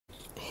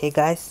Hey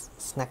guys,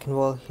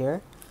 Snackinworld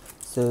here.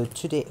 So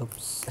today,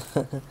 oops,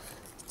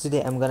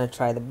 today I'm gonna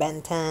try the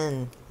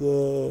Benton.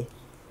 Yay!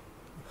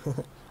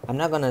 I'm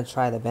not gonna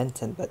try the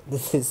Benton, but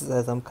this is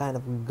some kind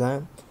of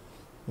gum,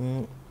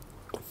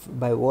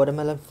 by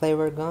watermelon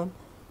flavor gum.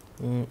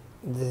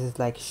 This is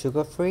like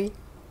sugar free.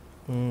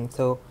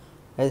 So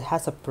it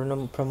has a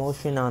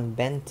promotion on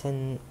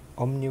Benton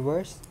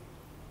Omniverse,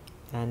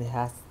 and it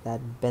has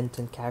that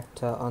Benton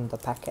character on the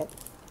packet.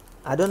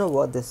 I don't know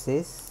what this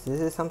is.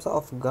 This is some sort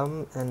of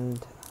gum,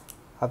 and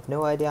I have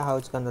no idea how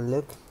it's gonna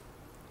look,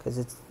 because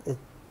it's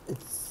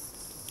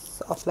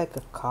sort of like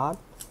a card.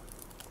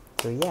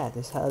 So yeah,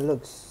 this is how it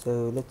looks.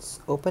 So let's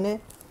open it.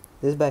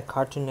 This is by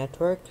Cartoon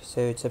Network, so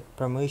it's a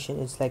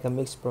promotion. It's like a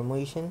mixed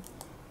promotion,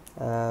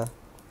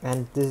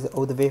 and this is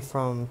all the way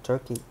from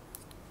Turkey.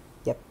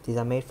 Yep, these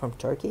are made from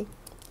Turkey.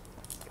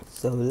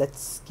 So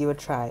let's give a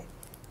try.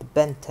 The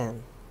Ben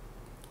 10.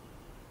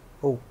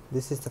 Oh,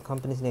 this is the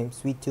company's name,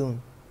 Sweet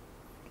Tune.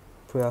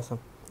 Pretty awesome.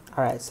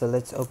 Alright, so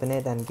let's open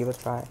it and give a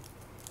try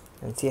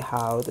and see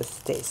how this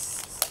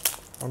tastes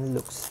and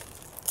looks.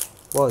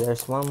 Whoa,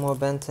 there's one more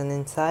Benton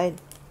inside.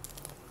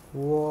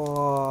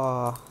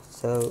 Whoa,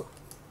 so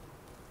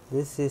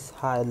this is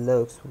how it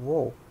looks.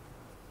 Whoa,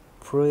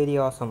 pretty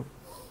awesome.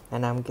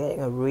 And I'm getting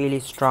a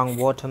really strong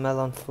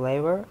watermelon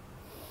flavor.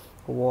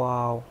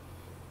 Wow,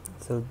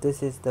 so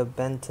this is the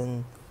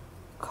Benton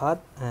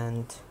cut,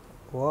 and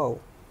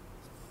whoa,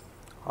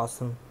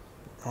 awesome.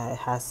 It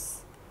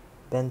has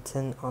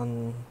Benton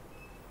on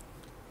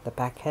the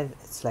packet.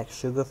 It's like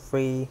sugar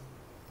free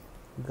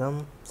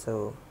gum,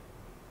 so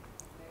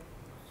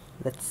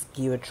let's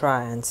give a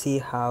try and see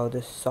how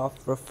the soft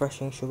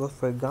refreshing sugar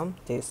free gum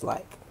tastes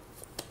like.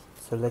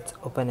 So let's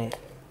open it.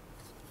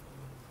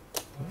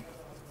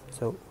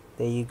 So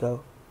there you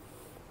go.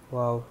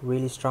 Wow,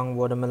 really strong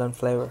watermelon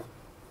flavor.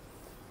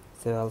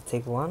 So I'll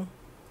take one.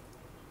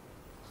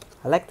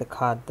 I like the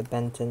card, the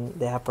Benton.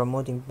 They are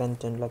promoting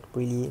Benton like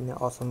really in an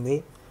awesome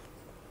way.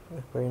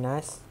 Very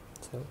nice.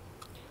 So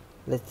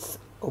let's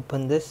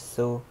open this.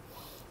 So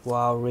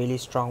wow, really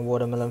strong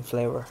watermelon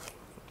flavor.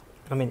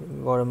 I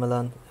mean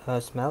watermelon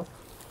smell.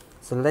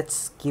 So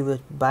let's give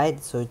it a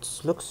bite. So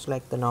it looks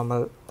like the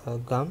normal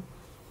gum.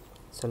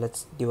 So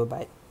let's give a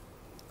bite.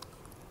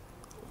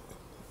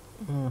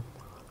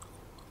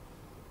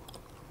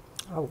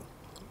 Oh.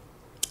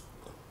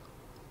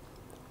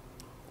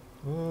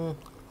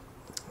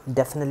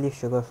 Definitely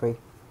sugar free.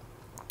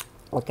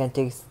 I can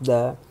taste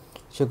the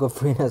sugar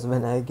freeness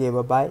when I gave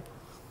a bite.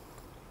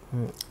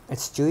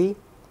 It's chewy,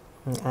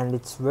 and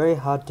it's very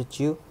hard to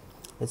chew.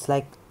 It's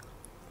not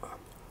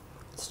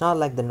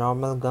like the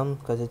normal gum,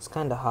 because it's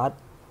kind of hard.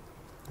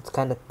 It's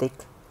kind of thick.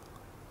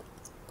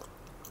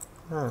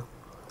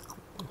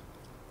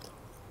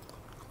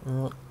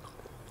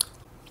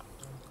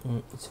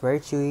 It's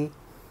very chewy,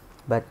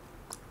 but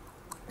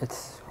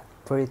it's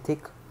pretty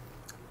thick,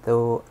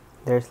 though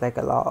there's like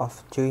a lot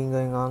of chewing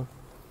going on.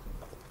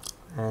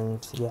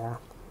 And yeah,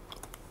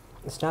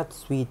 it's not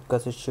sweet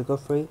because it's sugar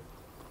free,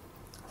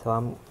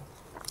 so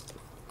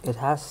it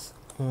has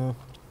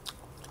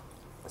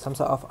some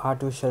sort of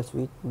artificial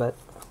sweet, but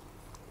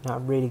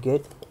not really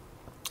good.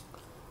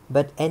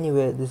 But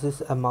anyway, this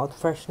is a mouth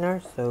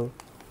freshener, so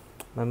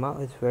my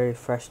mouth is very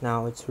fresh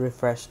now. It's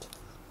refreshed,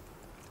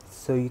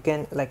 so you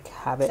can like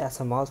have it as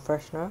a mouth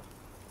freshener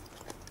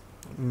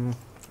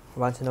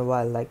once in a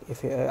while, like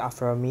if you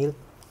after a meal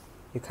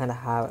you kind of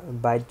have a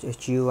bite,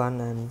 chew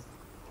one, and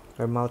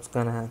your mouth's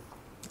gonna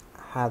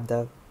have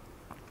the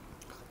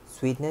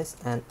sweetness.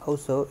 And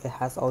also it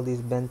has all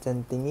these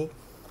Benton thingy,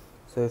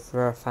 so if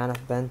you're a fan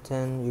of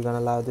Benton, you're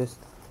gonna love this,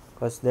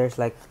 because there's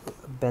like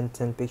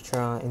Benton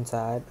picture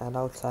inside and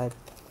outside.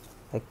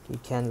 Like you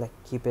can like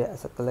keep it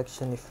as a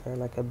collection if you're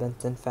like a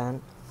Benton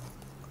fan.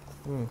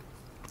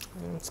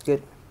 It's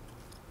good.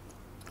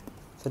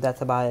 So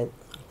that's about it.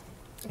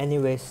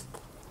 Anyways,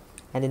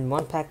 and in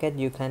one packet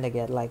you kind of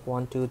get like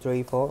 1 2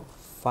 3 4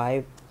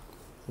 5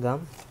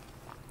 gum.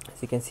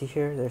 As you can see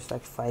here, there's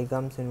like 5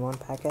 gums in one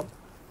packet.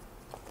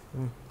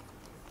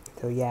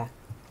 So yeah.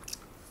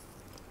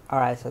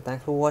 Alright, so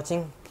thanks for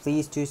watching.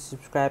 Please do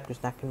subscribe to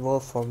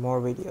Snackinworld for more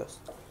videos.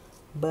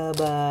 Bye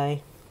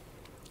bye.